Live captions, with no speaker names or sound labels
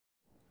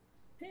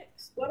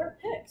Picks. What are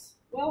picks?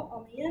 Well,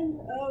 on the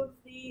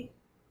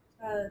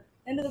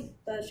end of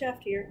the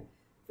shaft here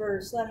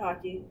for sled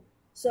hockey.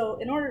 So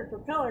in order to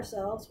propel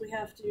ourselves, we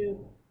have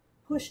to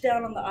push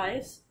down on the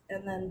ice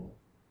and then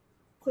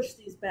push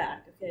these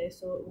back. Okay,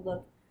 so it will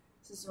look.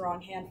 This is the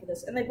wrong hand for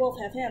this, and they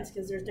both have hands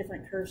because there's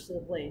different curves to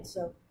the blade.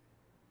 So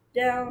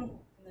down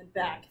and then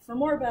back. For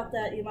more about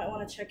that, you might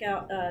want to check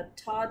out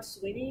Todd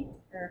Sweeney,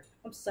 or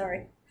I'm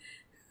sorry.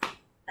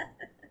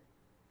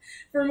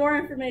 For more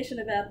information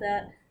about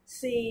that,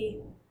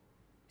 see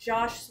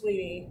Josh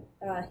Sweeney.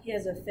 He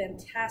has a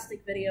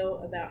fantastic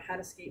video about how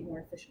to skate more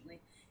efficiently,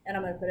 and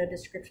I'm going to put a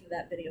description of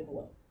that video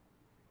below.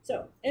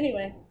 So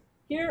anyway,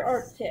 here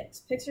are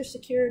picks. Picks are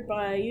secured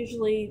by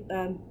usually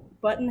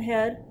button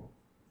head,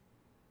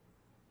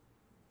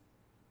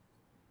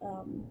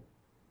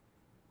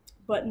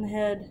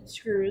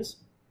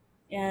 screws,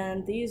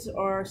 and these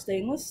are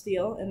stainless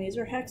steel, and these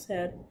are hex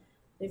head.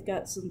 They've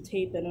got some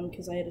tape in them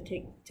because I had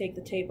to take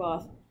the tape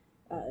off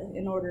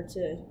in order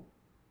to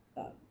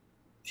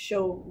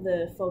show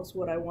the folks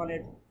what I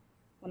wanted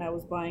when I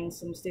was buying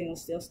some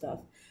stainless steel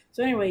stuff.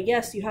 So anyway,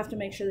 yes, you have to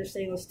make sure they're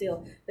stainless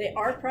steel. They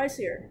are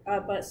pricier,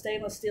 but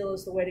stainless steel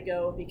is the way to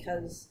go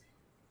because,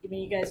 I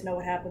mean, you guys know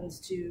what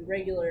happens to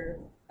regular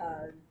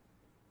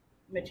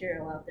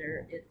material out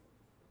there. It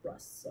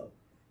rusts. So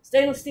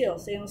stainless steel,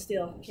 stainless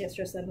steel. Can't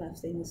stress that enough,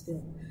 stainless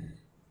steel.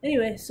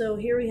 Anyway, so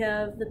here we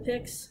have the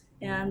picks,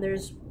 and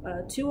there's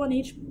 2 on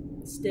each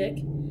stick.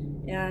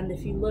 And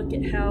if you look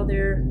at how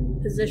they're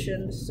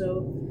positioned,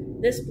 so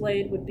this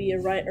blade would be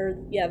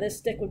this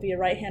stick would be a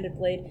right-handed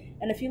blade.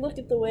 And if you look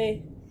at the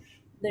way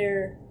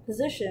they're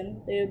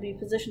positioned, they would be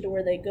positioned to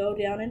where they go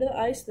down into the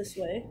ice this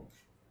way,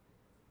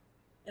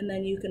 and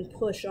then you can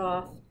push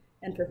off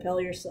and propel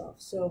yourself.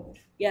 So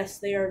yes,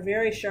 they are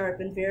very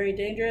sharp and very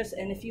dangerous.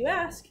 And if you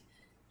ask,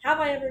 have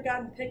I ever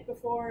gotten picked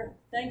before?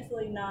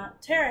 Thankfully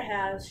not. Tara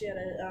has. She had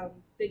a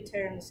big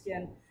tear in the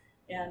skin.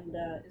 And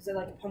is it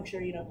like a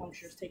puncture? You know,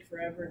 punctures take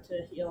forever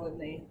to heal, and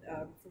they,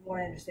 from what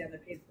I understand, they're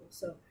painful.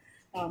 So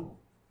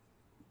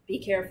be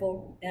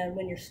careful. And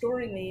when you're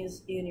storing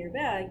these in your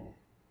bag,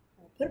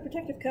 put a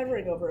protective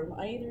covering over them.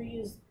 I either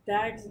use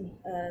bags and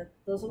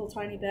those little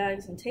tiny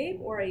bags and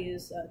tape, or I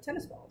use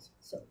tennis balls.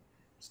 So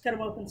just cut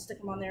them open, stick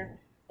them on there.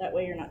 That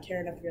way you're not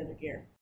tearing up your other gear.